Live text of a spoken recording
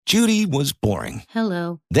Judy was boring.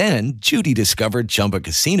 Hello. Then Judy discovered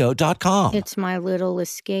ChumbaCasino.com. It's my little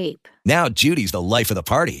escape. Now Judy's the life of the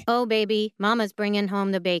party. Oh, baby, mama's bringing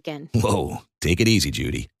home the bacon. Whoa, take it easy,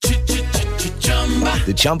 Judy.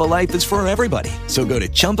 The Chumba life is for everybody. So go to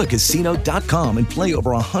ChumbaCasino.com and play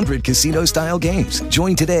over 100 casino-style games.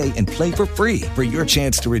 Join today and play for free for your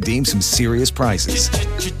chance to redeem some serious prizes.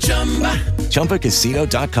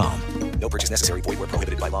 ChumbaCasino.com. No purchase necessary. Void where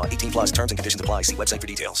prohibited by law. 18 plus terms and conditions apply. See website for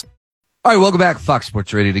details. All right, welcome back. Fox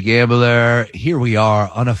Sports Radio, The Gambler. Here we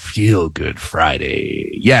are on a feel-good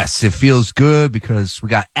Friday. Yes, it feels good because we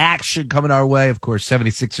got action coming our way. Of course,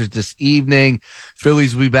 76ers this evening.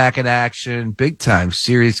 Phillies will be back in action. Big-time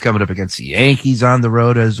series coming up against the Yankees on the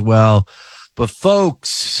road as well. But,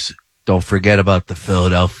 folks, don't forget about the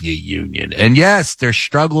Philadelphia Union. And, yes, they're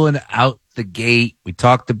struggling out the gate. We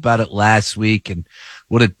talked about it last week, and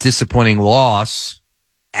what a disappointing loss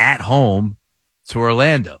at home to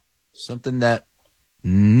Orlando. Something that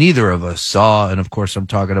neither of us saw. And, of course, I'm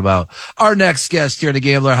talking about our next guest here in the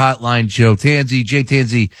Gambler Hotline, Joe Tansey.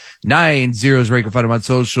 Tansey90 is where you can find him on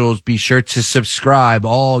socials. Be sure to subscribe.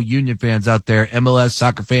 All Union fans out there, MLS,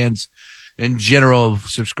 soccer fans in general,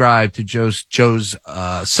 subscribe to Joe's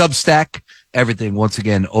Substack. Everything, once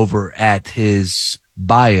again, over at his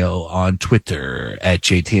bio on Twitter at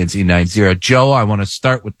JTNZ90. Joe, I want to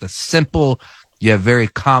start with the simple yet very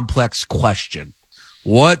complex question.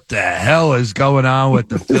 What the hell is going on with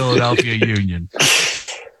the Philadelphia Union?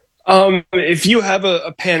 If you have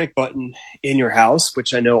a panic button in your house,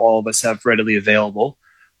 which I know all of us have readily available,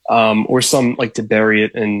 or some like to bury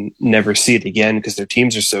it and never see it again because their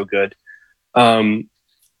teams are so good, the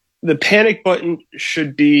panic button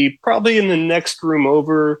should be probably in the next room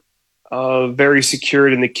over, very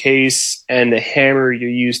secured in the case, and the hammer you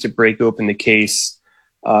use to break open the case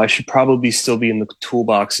should probably still be in the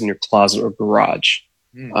toolbox in your closet or garage.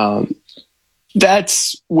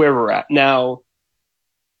 That's where we're at now.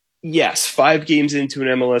 Yes, 5 games into an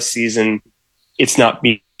MLS season, it's not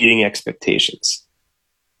meeting expectations.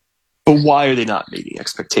 But why are they not meeting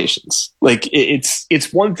expectations? Like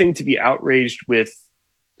it's one thing to be outraged with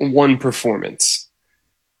one performance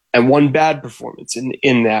and one bad performance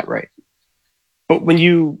in that, right? But when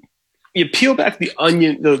you peel back the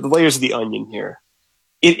onion, the layers of the onion here,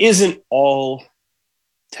 it isn't all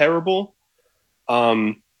terrible.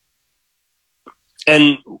 And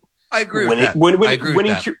I agree with that.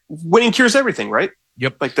 Winning cures everything, right?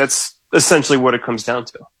 Yep. Like that's essentially what it comes down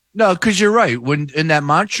to. No, because you're right. When in that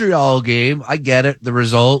Montreal game, I get it. The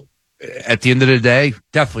result at the end of the day,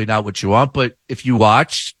 definitely not what you want. But if you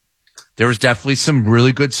watched, there was definitely some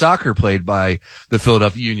really good soccer played by the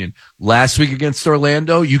Philadelphia Union. Last week against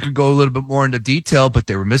Orlando, you could go a little bit more into detail, but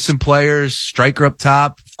they were missing players. Striker up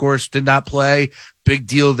top, of course, did not play. Big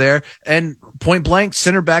deal there. And point blank,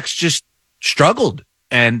 center backs just struggled.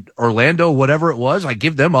 And Orlando, whatever it was, I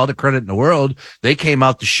give them all the credit in the world. They came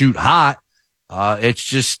out to shoot hot. It's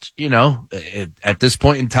just, at this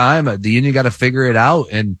point in time, the Union got to figure it out.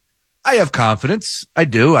 And I have confidence. I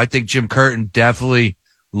do. I think Jim Curtin definitely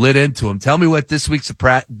lit into him. Tell me what this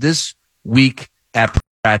week at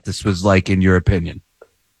practice was like, in your opinion.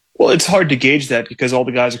 Well, it's hard to gauge that because all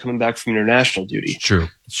the guys are coming back from international duty. It's true.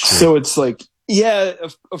 So it's like, yeah,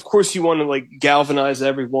 of course you want to like galvanize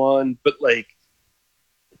everyone, but like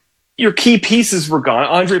your key pieces were gone.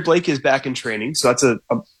 Andre Blake is back in training, so that's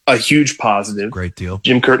a huge positive. Great deal.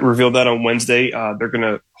 Jim Curtin revealed that on Wednesday. They're going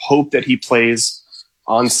to hope that he plays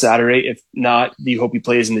on Saturday. If not, you hope he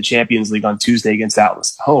plays in the Champions League on Tuesday against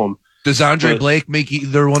Atlas at home. Does Andre Blake make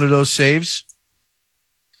either one of those saves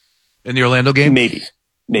in the Orlando game?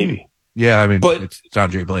 Maybe. Yeah, I mean, but it's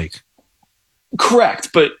Tansey Blake.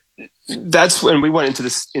 Correct, but that's when we went into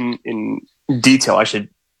this in detail. I should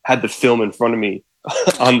had the film in front of me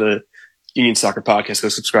on the Union Soccer Podcast. Go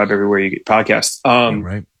subscribe everywhere you get podcasts.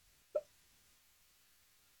 Right.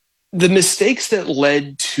 The mistakes that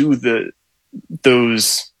led to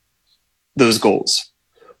those goals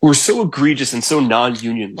were so egregious and so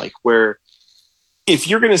non-union like, where if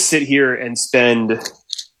you're going to sit here and spend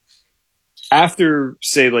after,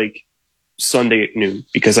 say, like Sunday at noon,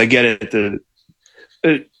 because I get it,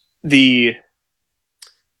 the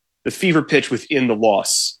fever pitch within the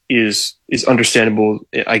loss is understandable.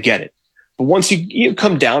 I get it. But once you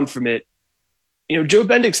come down from it, Joe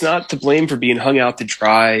Bendick's not to blame for being hung out to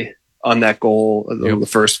dry on that goal, the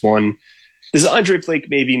first one. Does Andre Blake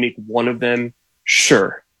maybe make one of them?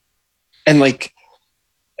 Sure. And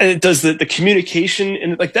it does the communication,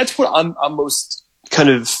 and like that's what I'm most kind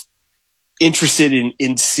of interested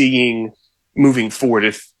in seeing moving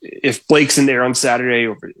forward. If Blake's in there on Saturday,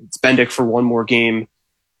 or it's Bendick for one more game,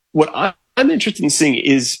 what I'm I'm interested in seeing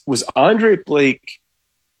was Andre Blake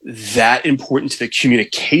that important to the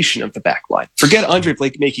communication of the back line? Forget Andre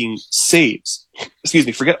Blake making saves. Excuse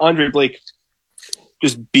me. Forget Andre Blake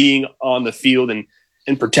just being on the field and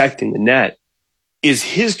protecting the net. Is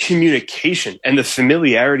his communication and the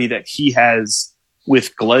familiarity that he has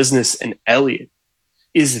with Glesnes and Elliott,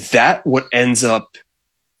 is that what ends up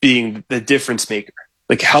being the difference maker?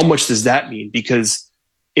 Like, how much does that mean? Because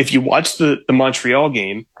if you watch the Montreal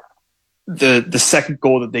game, the second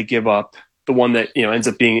goal that they give up, the one that ends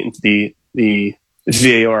up being into the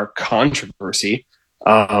VAR controversy,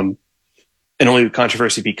 and only the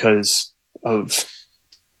controversy because of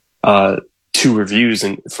 2 reviews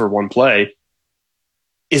and for one play,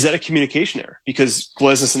 is that a communication error? Because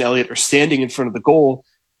Glesnes and Elliott are standing in front of the goal,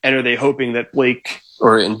 and are they hoping that Blake,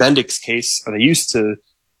 or in Bendick's case, are they used to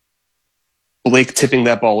Blake tipping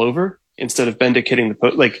that ball over instead of Bendick hitting the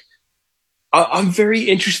post? Like, I'm very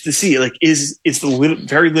interested to see, like, is the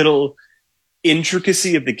very little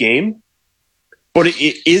intricacy of the game, but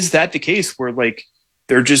is that the case where, like,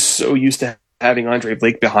 they're just so used to having Andre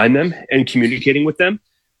Blake behind them and communicating with them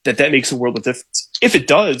that makes a world of difference? If it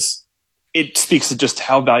does, it speaks to just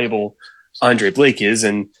how valuable Andre Blake is,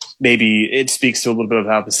 and maybe it speaks to a little bit of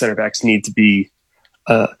how the center backs need to be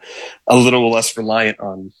a little less reliant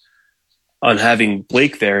on having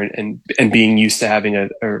Blake there and being used to having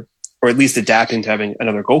or at least adapting to having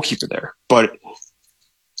another goalkeeper there. But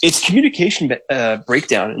it's communication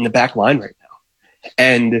breakdown in the back line right now,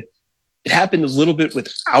 and it happened a little bit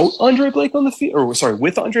without Andre Blake on the field,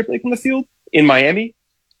 with Andre Blake on the field in Miami.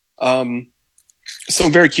 So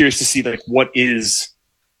I'm very curious to see, like, what is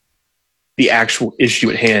the actual issue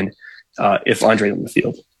at hand if Andre's on the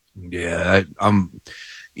field. Yeah,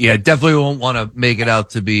 definitely won't want to make it out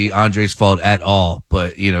to be Andre's fault at all.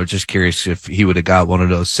 But, just curious if he would have got one of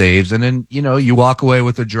those saves. And then, you walk away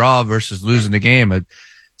with a draw versus losing the game.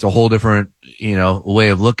 It's a whole different, way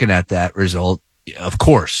of looking at that result, of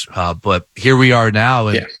course. But here we are now.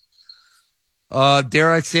 And,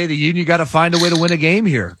 dare I say, the Union got to find a way to win a game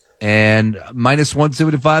here. And minus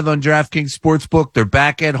 175 on DraftKings Sportsbook. They're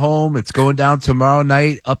back at home. It's going down tomorrow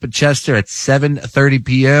night up in Chester at 7:30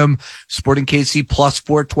 p.m. Sporting KC plus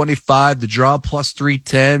 425. The draw plus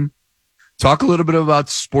 310. Talk a little bit about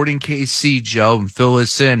Sporting KC, Joe, and fill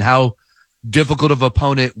us in. How difficult of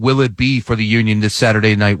opponent will it be for the Union this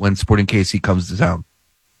Saturday night when Sporting KC comes to town?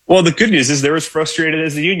 Well, the good news is they're as frustrated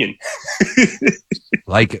as the Union.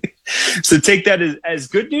 Like it. So take that as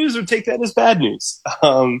good news or take that as bad news.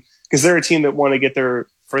 Because they're a team that want to get their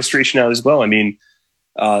frustration out as well. I mean,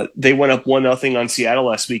 they went up 1-0 on Seattle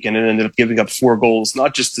last weekend and ended up giving up 4 goals,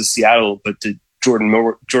 not just to Seattle, but to Jordan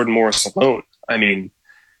Morris alone. I mean,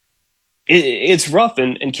 it's rough.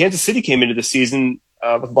 And Kansas City came into the season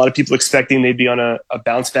with a lot of people expecting they'd be on a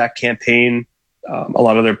bounce-back campaign. A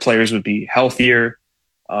lot of their players would be healthier.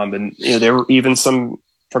 And there were even some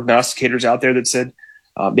prognosticators out there that said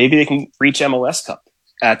maybe they can reach MLS Cup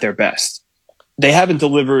at their best. They haven't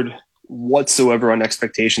delivered whatsoever on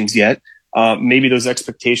expectations yet. Maybe those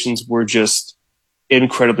expectations were just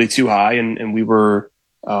incredibly too high, and we were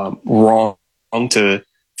wrong to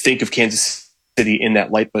think of Kansas City in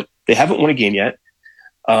that light. But they haven't won a game yet.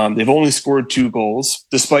 They've only scored 2 goals,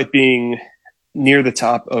 despite being near the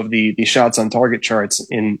top of the shots on target charts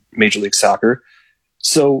in Major League Soccer.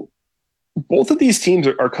 So both of these teams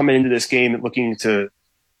are coming into this game looking to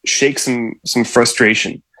shake some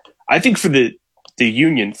frustration. I think for the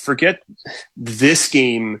Union, forget this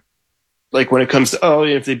game. Like when it comes to,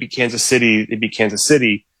 if they beat Kansas City, they beat Kansas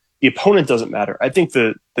City. The opponent doesn't matter. I think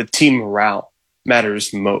the team morale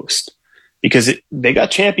matters most because they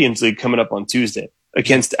got Champions League coming up on Tuesday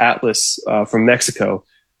against Atlas from Mexico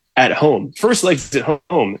at home. First leg's at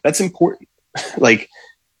home. That's important.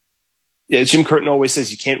 Jim Curtin always says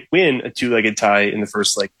you can't win a 2-legged tie in the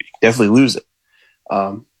first leg, but you can definitely lose it.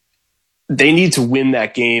 They need to win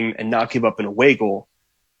that game and not give up an away goal.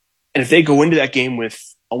 And if they go into that game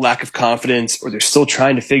with a lack of confidence or they're still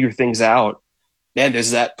trying to figure things out, man,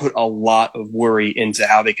 does that put a lot of worry into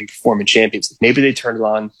how they can perform in Champions League. Maybe they turn it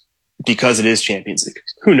on because it is Champions League.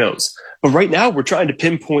 Who knows? But right now we're trying to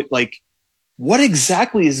pinpoint what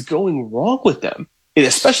exactly is going wrong with them,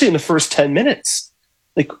 especially in the first 10 minutes.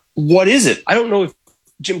 What is it? I don't know if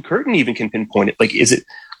Jim Curtin even can pinpoint it. Is it?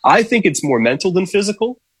 I think it's more mental than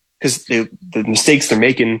physical because the mistakes they're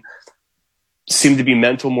making seem to be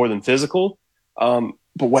mental more than physical. But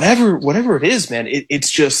whatever it is, man,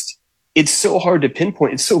 it's so hard to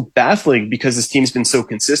pinpoint. It's so baffling because this team's been so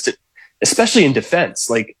consistent, especially in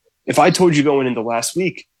defense. If I told you going into last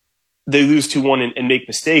week, they lose 2-1 and make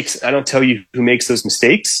mistakes, I don't tell you who makes those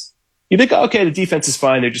mistakes. you think, okay, the defense is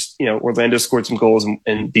fine. They're just, Orlando scored some goals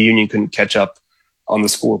and the Union couldn't catch up on the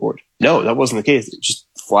scoreboard. No, that wasn't the case. It was just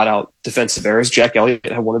flat out defensive errors. Jack Elliott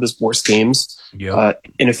had one of his worst games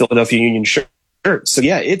in a Philadelphia Union shirt. So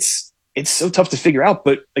yeah, it's so tough to figure out.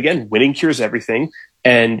 But again, winning cures everything.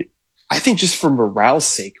 And I think just for morale's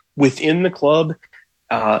sake, within the club,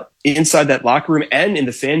 inside that locker room and in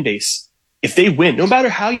the fan base, if they win, no matter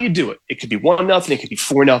how you do it, it could be 1-0, it could be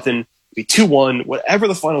 4-0, it could be 2-1, whatever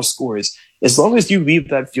the final score is, as long as you leave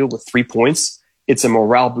that field with 3 points, it's a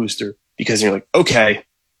morale booster because you're like, okay,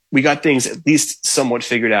 we got things at least somewhat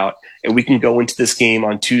figured out and we can go into this game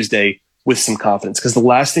on Tuesday with some confidence. Because the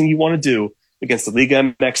last thing you want to do against the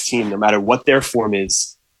Liga MX team, no matter what their form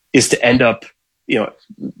is to end up,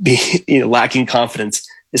 lacking confidence,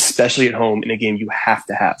 especially at home in a game you have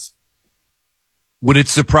to have. Would it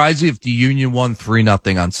surprise you if the Union won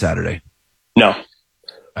 3-0 on Saturday? No.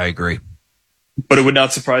 I agree. But it would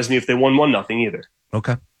not surprise me if they won 1-0 either.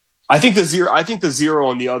 Okay. I think the zero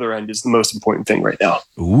on the other end is the most important thing right now.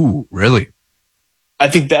 Ooh, really? I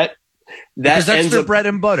think that because that's their bread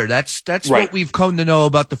and butter. That's right. What we've come to know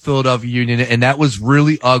about the Philadelphia Union, and that was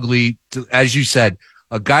really ugly. As you said,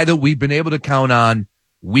 a guy that we've been able to count on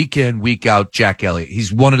week in, week out, Jack Elliott.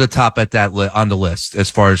 He's one of the top at that on the list as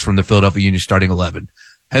far as from the Philadelphia Union starting 11.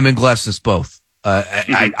 Him and Glesnes both.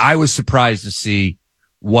 I was surprised to see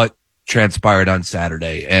what transpired on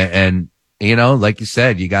Saturday, and like you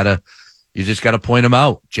said, you just gotta point him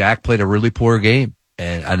out. Jack played a really poor game,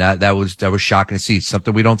 and that was shocking to see.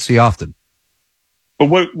 Something we don't see often. But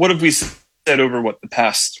what have we said over the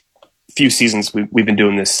past few seasons we've been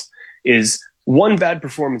doing this is one bad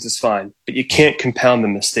performance is fine, but you can't compound the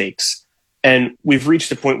mistakes. And we've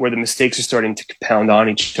reached a point where the mistakes are starting to compound on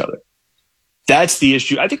each other. That's the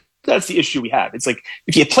issue. I think that's the issue we have. It's like,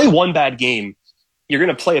 if you play one bad game, you're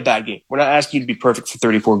going to play a bad game. We're not asking you to be perfect for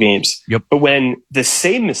 34 games. Yep. But when the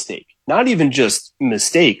same mistake, not even just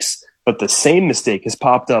mistakes, but the same mistake has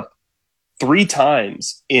popped up 3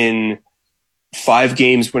 times in 5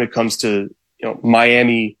 games when it comes to,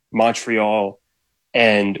 Miami, Montreal,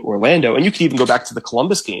 and Orlando. And you could even go back to the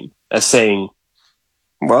Columbus game as saying,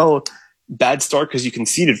 well, bad start because you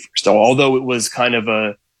conceded first, although it was kind of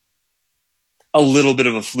a little bit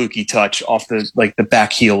of a fluky touch off the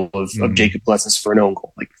back heel of Jacob Glesnes for an own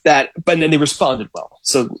goal like that. But then they responded well.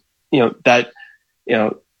 So, that in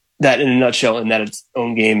a nutshell, and that its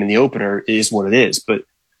own game in the opener is what it is. But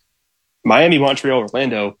Miami, Montreal,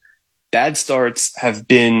 Orlando, bad starts have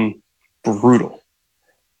been brutal.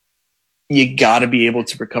 You got to be able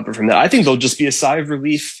to recover from that. I think there'll just be a sigh of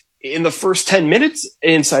relief in the first 10 minutes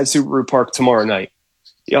inside Subaru Park tomorrow night.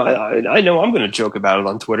 I know I'm going to joke about it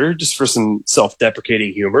on Twitter just for some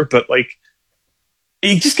self-deprecating humor, but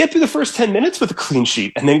you just get through the first 10 minutes with a clean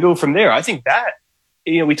sheet and then go from there. I think that,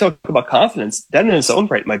 we talk about confidence. That in its own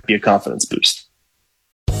right might be a confidence boost.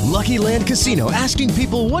 Lucky Land Casino, asking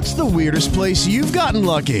people, what's the weirdest place you've gotten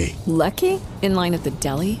lucky? Lucky? In line at the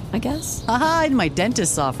deli, I guess? Aha, in my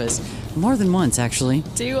dentist's office. More than once, actually.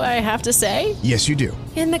 Do I have to say? Yes, you do.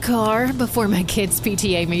 In the car before my kids'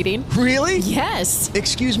 PTA meeting. Really? Yes.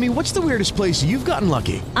 Excuse me, what's the weirdest place you've gotten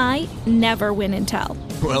lucky? I never win and tell.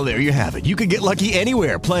 Well, there you have it. You can get lucky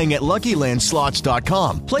anywhere, playing at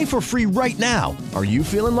LuckyLandSlots.com. Play for free right now. Are you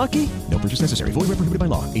feeling lucky? No purchase necessary. Void where prohibited by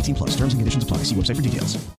law. 18+. Terms and conditions apply. See website for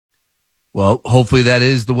details. Well, hopefully that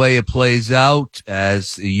is the way it plays out,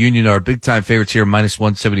 as the Union are big-time favorites here,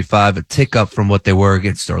 -175, a tick up from what they were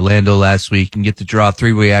against Orlando last week. And get the draw,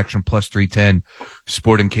 3-way action, +310,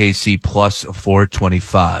 Sporting KC,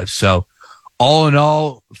 +425. So all in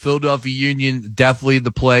all, Philadelphia Union, definitely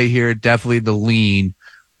the play here, definitely the lean.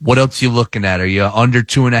 What else are you looking at? Are you under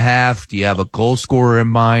 2.5? Do you have a goal scorer in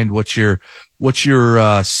mind? What's your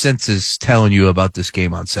senses telling you about this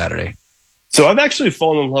game on Saturday? So I've actually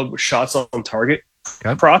fallen in love with shots on target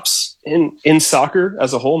props in soccer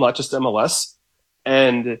as a whole, not just MLS.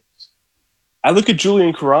 And I look at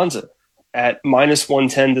Julian Carranza at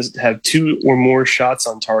 -110 to have 2 or more shots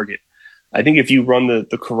on target. I think if you run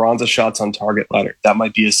the Carranza shots on target ladder, that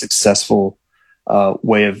might be a successful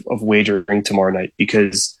way of wagering tomorrow night,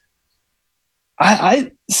 because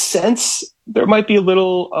I sense there might be a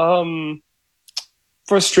little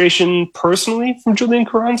frustration personally from Julian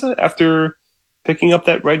Carranza after picking up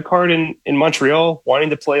that red card in Montreal, wanting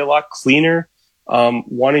to play a lot cleaner,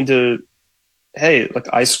 wanting to, hey, look,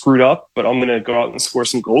 I screwed up, but I'm going to go out and score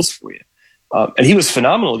some goals for you. And he was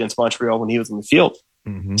phenomenal against Montreal when he was in the field.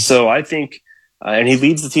 Mm-hmm. So I think, and he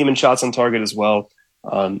leads the team in shots on target as well.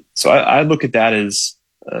 So I look at that as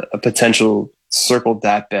a potential circle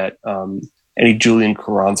that bet. Any Julian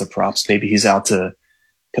Carranza props, maybe he's out to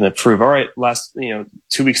kind of prove, all right,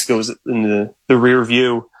 2 weeks ago was in the rear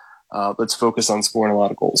view. Let's focus on scoring a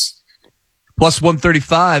lot of goals. Plus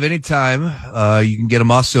 135 anytime. You can get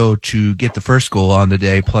him also to get the first goal on the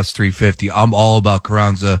day, plus 350. I'm all about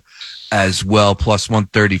Carranza as well, plus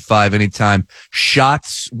 135 anytime.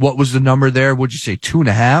 Shots, what was the number there? What'd you say,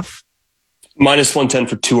 2.5? Minus 110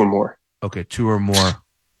 for 2 or more. Okay, 2 or more.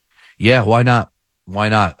 Yeah, why not? Why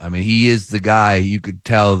not? I mean, he is the guy. You could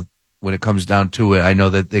tell when it comes down to it. I know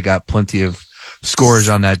that they got plenty of scores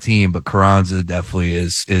on that team, but Carranza definitely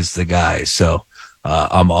is the guy. So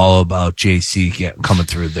I'm all about JC coming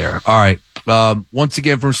through there. All right. Once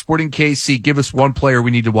again, from Sporting KC, give us one player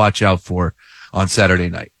we need to watch out for on Saturday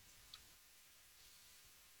night.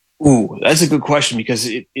 Ooh, that's a good question, because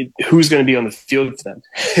who's going to be on the field for them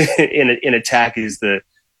in attack is the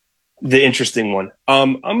interesting one.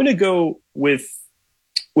 I'm going to go with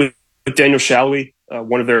Daniel Shalhoub,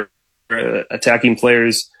 one of their attacking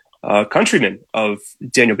players, countryman of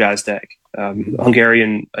Daniel Gazdag,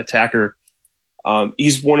 Hungarian attacker.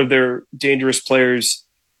 He's one of their dangerous players.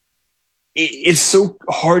 It's so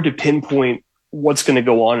hard to pinpoint what's going to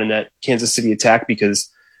go on in that Kansas City attack,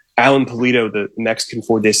 because Alan Pulido, the Mexican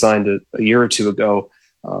forward they signed a year or two ago,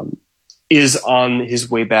 is on his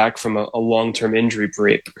way back from a long-term injury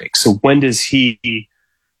break. So when does he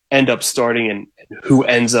end up starting, and who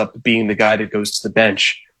ends up being the guy that goes to the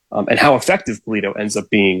bench, and how effective Pulido ends up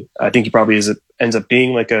being? I think he probably ends up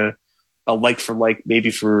being like a like for like,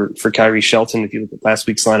 maybe for Kyrie Shelton if you look at last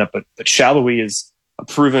week's lineup. But Shalhoub is a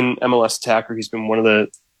proven MLS attacker. He's been one of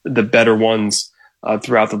the better ones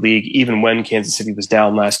throughout the league, even when Kansas City was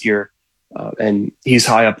down last year. And he's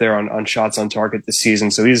high up there on shots on target this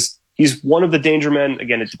season. So he's one of the danger men.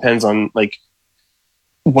 Again, it depends on like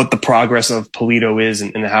what the progress of Pulido is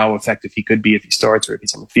and how effective he could be if he starts or if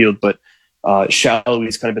he's on the field. But Shalhoub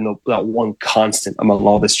has kind of been that one constant among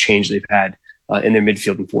all this change they've had in their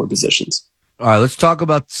midfield and forward positions. All right, let's talk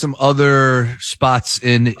about some other spots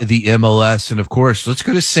in the MLS. And of course, let's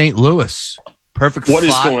go to St. Louis. Perfect. What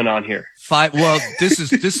is going on here? Well, this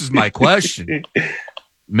is my question.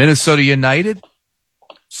 Minnesota United.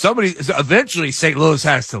 Eventually St. Louis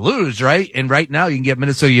has to lose, right? And right now you can get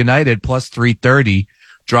Minnesota United plus 330,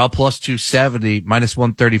 draw plus 270, minus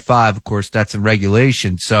 135. Of course, that's in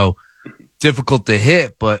regulation. So difficult to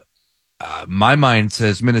hit, but my mind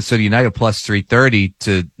says Minnesota United plus 330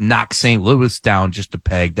 to knock St. Louis down just a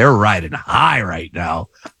peg. They're riding high right now.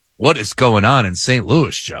 What is going on in St.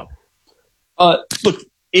 Louis, Joe? Look,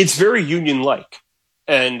 it's very Union-like,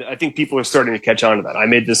 and I think people are starting to catch on to that. I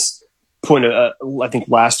made this point, I think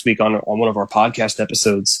last week on one of our podcast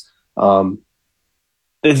episodes.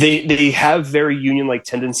 They have very Union-like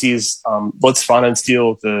tendencies. Lutz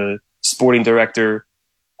Pfannenstiel, the sporting director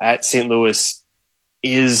at St. Louis,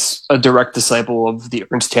 is a direct disciple of the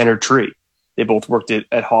Ernst Tanner tree. They both worked at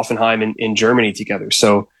Hoffenheim in Germany together.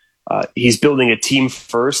 So he's building a team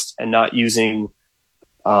first and not using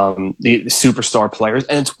the superstar players.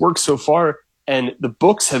 And it's worked so far. And the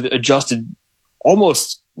books have adjusted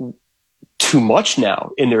almost too much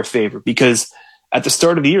now in their favor, because at the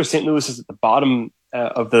start of the year, St. Louis is at the bottom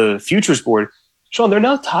of the futures board. Sean, they're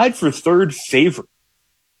now tied for third favorite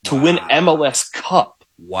to win MLS Cup.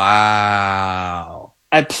 Wow.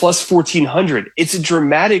 At plus 1,400. It's a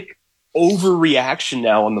dramatic overreaction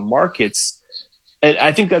now on the markets. And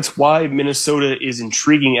I think that's why Minnesota is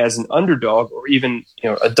intriguing as an underdog, or even,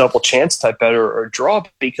 a double chance type bet or draw,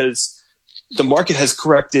 because the market has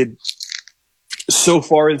corrected so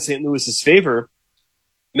far in St. Louis's favor.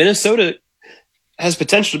 Minnesota has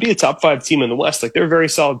potential to be a top 5 team in the West. Like, they're a very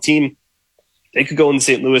solid team. They could go into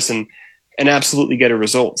St. Louis and absolutely get a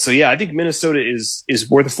result. So yeah, I think Minnesota is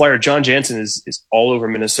worth a flyer. John Jansen is all over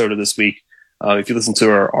Minnesota this week. If you listen to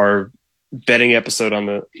our betting episode on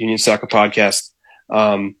the Union Soccer podcast,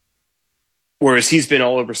 whereas he's been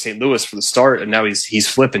all over St. Louis for the start, and now he's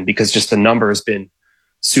flipping because just the number has been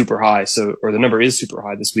super high. Or the number is super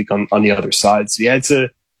high this week on the other side. So yeah,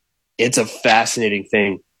 it's a fascinating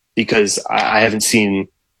thing, because I haven't seen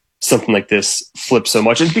something like this flip so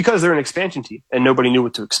much. It's because they're an expansion team and nobody knew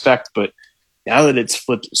what to expect. But now that it's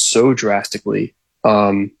flipped so drastically,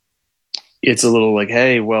 it's a little like,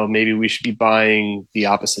 hey, well, maybe we should be buying the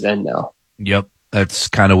opposite end now. Yep. That's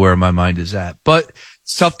kind of where my mind is at. But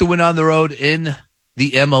it's tough to win on the road in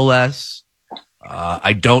the MLS.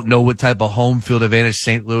 I don't know what type of home field advantage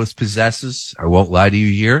St. Louis possesses. I won't lie to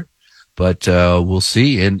you here, but we'll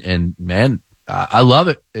see. And man, I love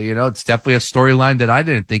it. It's definitely a storyline that I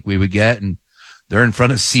didn't think we would get. And they're in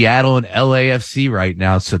front of Seattle and LAFC right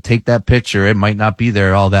now. So take that picture. It might not be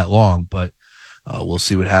there all that long, but We'll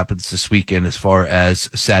see what happens this weekend as far as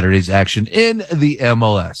Saturday's action in the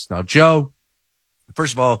MLS. Now, Joe,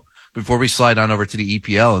 first of all, before we slide on over to the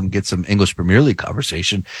EPL and get some English Premier League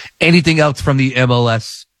conversation, anything else from the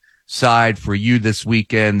MLS side for you this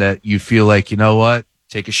weekend that you feel like, you know what,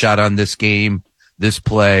 take a shot on this game, this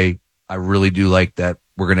play? I really do like that.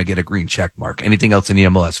 We're going to get a green check mark. Anything else in the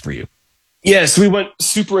MLS for you? Yes, we went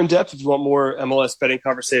super in depth. If you want more MLS betting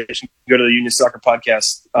conversation, go to the Union Soccer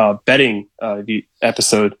Podcast betting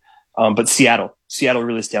episode. But Seattle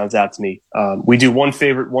really stands out to me. We do one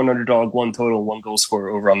favorite, one underdog, one total, one goal scorer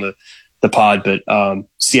over on the pod. But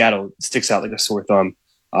Seattle sticks out like a sore thumb.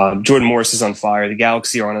 Jordan Morris is on fire. The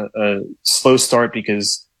Galaxy are on a slow start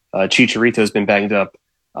because Chicharito has been banged up.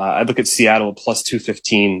 I look at Seattle at plus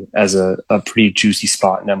 215 as a pretty juicy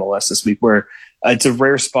spot in MLS this week, where it's a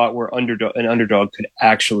rare spot where an underdog could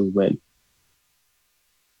actually win.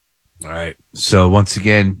 All right. So once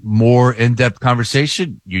again, more in-depth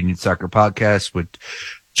conversation, Union Soccer Podcast with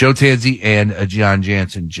Joe Tansey and John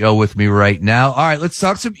Jansen. Joe with me right now. All right, let's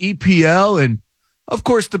talk some EPL. And of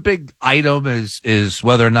course, the big item is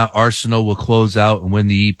whether or not Arsenal will close out and win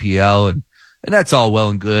the EPL. And that's all well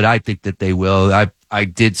and good. I think that they will. I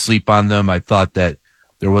did sleep on them. I thought that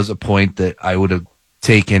there was a point that I would have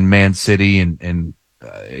taken Man City and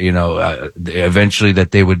eventually that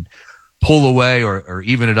they would pull away or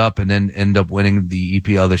even it up and then end up winning the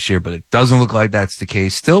EPL this year. But it doesn't look like that's the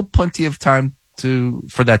case. Still plenty of time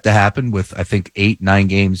for that to happen with, I think, 8-9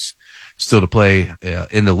 games still to play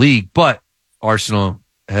in the league. But Arsenal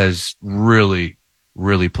has really,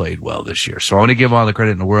 really played well this year. So I want to give them all the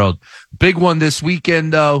credit in the world. Big one this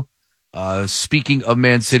weekend, though. Speaking of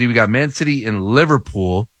Man City, we got Man City and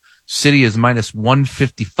Liverpool. City is minus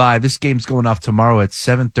 155. This game's going off tomorrow at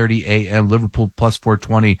 7:30 a.m. Liverpool plus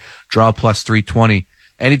 420, draw plus 320.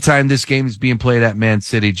 Anytime this game is being played at Man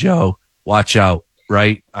City, Joe, watch out,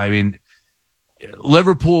 right? I mean,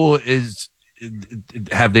 Liverpool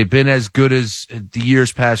have they been as good as the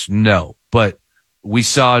years past? No, but we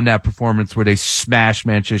saw in that performance where they smashed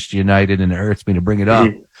Manchester United, and it hurts me to bring it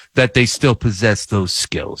up, that they still possess those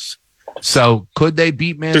skills. So could they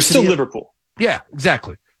beat Man City? They're still Liverpool. Yeah,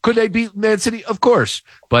 exactly. Could they beat Man City? Of course.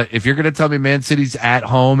 But if you're going to tell me Man City's at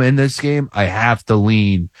home in this game, I have to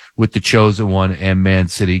lean with the chosen one and Man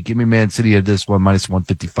City. Give me Man City at this one, minus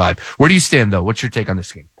 155. Where do you stand, though? What's your take on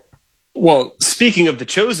this game? Well, speaking of the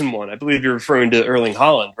chosen one, I believe you're referring to Erling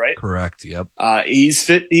Haaland, right? Correct. Yep. He's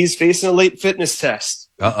fit. He's facing a late fitness test.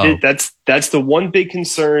 That's the one big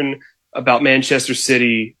concern about Manchester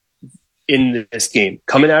City in this game.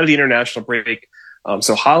 Coming out of the international break,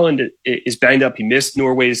 so Haaland is banged up. He missed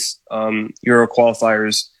Norway's Euro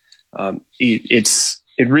qualifiers.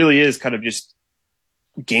 It really is kind of just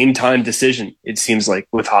game time decision, it seems like,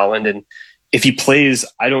 with Haaland. And if he plays,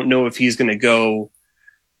 I don't know if he's going to go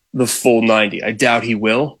the full 90. I doubt he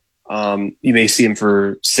will. You may see him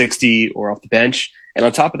for 60 or off the bench. And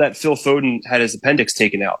on top of that, Phil Foden had his appendix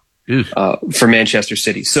taken out for Manchester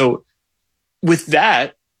City. So with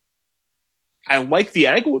that, I like the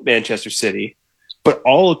angle with Manchester City, but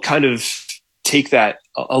I'll kind of take that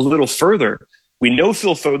a little further. We know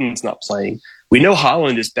Phil Foden's not playing. We know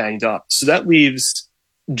Haaland is banged up. So that leaves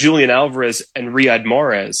Julian Alvarez and Riyad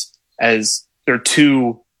Mahrez as their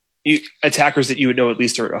two attackers that you would know at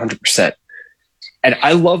least are 100%. And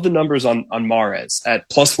I love the numbers on Mahrez at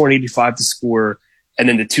plus 185 to score, and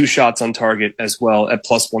then the 2 shots on target as well at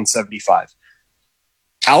plus 175.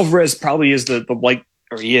 Alvarez probably is the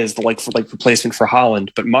replacement for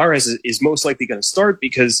Haaland, but Mahrez is most likely going to start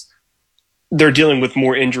because they're dealing with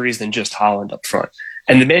more injuries than just Haaland up front.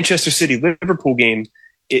 And the Manchester City-Liverpool game,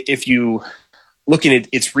 if you looking at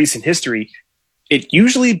its recent history, it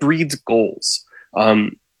usually breeds goals,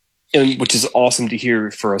 which is awesome to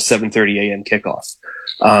hear for a 7:30 a.m. kickoff.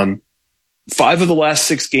 5 of the last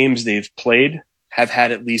 6 games they've played have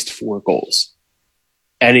had at least 4 goals.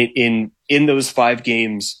 And in those 5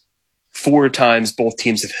 games, 4 times both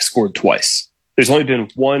teams have scored twice. There's only been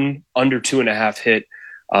one under 2.5 hit,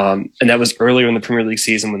 and that was earlier in the Premier League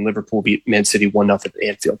season when Liverpool beat Man City 1-0 at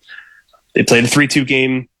Anfield. They played a 3-2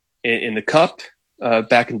 game in the Cup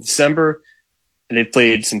back in December, and they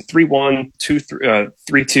played some 3-1, 3-2,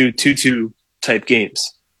 2-2 type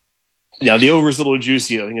games. Now, the over is a little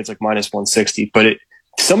juicy. I think it's like minus 160, but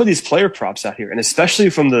some of these player props out here, and especially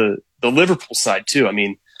from the Liverpool side too. I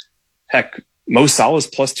mean, heck, Mo Salah's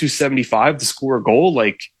plus 275 to score a goal.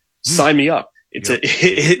 Like, sign me up. It's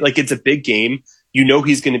it's a big game. You know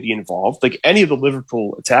he's going to be involved. Like, any of the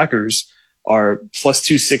Liverpool attackers are plus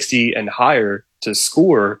 260 and higher to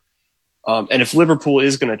score. And if Liverpool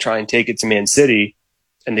is going to try and take it to Man City,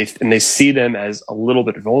 and they see them as a little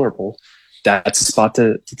bit vulnerable, that's a spot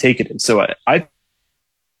to take it in. So I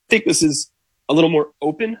think this is a little more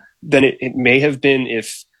open than it may have been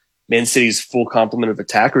if Man City's full complement of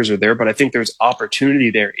attackers are there. But I think there's opportunity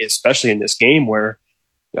there, especially in this game where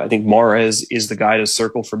I think Mahrez is the guy to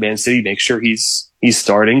circle for Man City. Make sure he's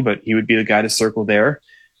starting, but he would be the guy to circle there.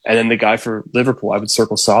 And then the guy for Liverpool, I would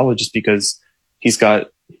circle Salah just because his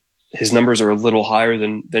numbers are a little higher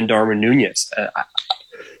than Darwin Nunez.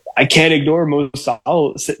 I can't ignore Mo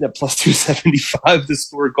Salah sitting at plus 275 to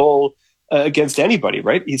score a goal against anybody,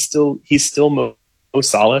 right? He's still Mo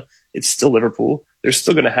Salah. It's still Liverpool. They're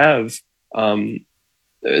still going to have,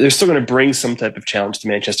 they're still going to bring some type of challenge to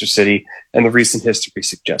Manchester City, and the recent history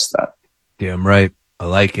suggests that. Damn right. I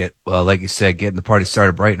like it. Well, like you said, getting the party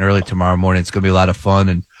started bright and early tomorrow morning. It's going to be a lot of fun.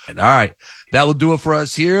 And all right, that will do it for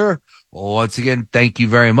us here. Well, once again, thank you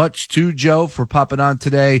very much to Joe for popping on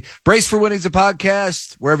today. Brace for Winning's a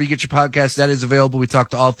podcast. Wherever you get your podcast, that is available. We talk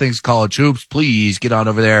to all things college hoops. Please get on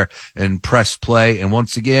over there and press play. And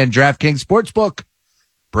once again, DraftKings Sportsbook,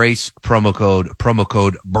 Brace, promo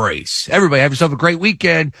code Brace. Everybody have yourself a great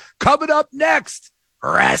weekend. Coming up next,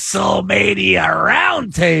 WrestleMania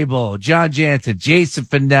Roundtable. John Jansen, Jason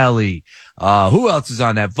Finelli. Who else is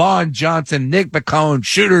on that? Vaughn Johnson, Nick McCone,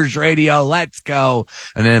 Shooters Radio. Let's go.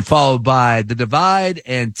 And then followed by The Divide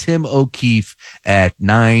and Tim O'Keefe at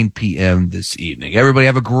 9 p.m. this evening. Everybody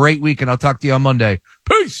have a great week, and I'll talk to you on Monday.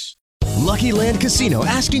 Peace. Lucky Land Casino,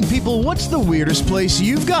 asking people, what's the weirdest place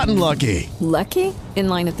you've gotten lucky? Lucky? In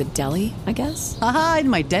line at the deli, I guess? Aha, in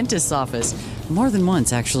my dentist's office. More than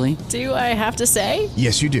once, actually. Do I have to say?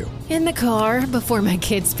 Yes, you do. In the car before my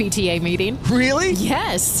kids' PTA meeting. Really?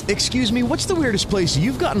 Yes. Excuse me, what's the weirdest place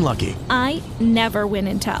you've gotten lucky? I never win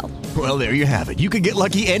and tell. Well, there you have it. You can get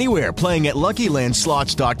lucky anywhere, playing at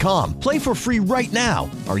LuckyLandSlots.com. Play for free right now.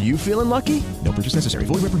 Are you feeling lucky? No purchase necessary.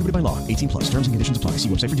 Void where prohibited by law. 18+. Terms and conditions apply. See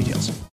website for details.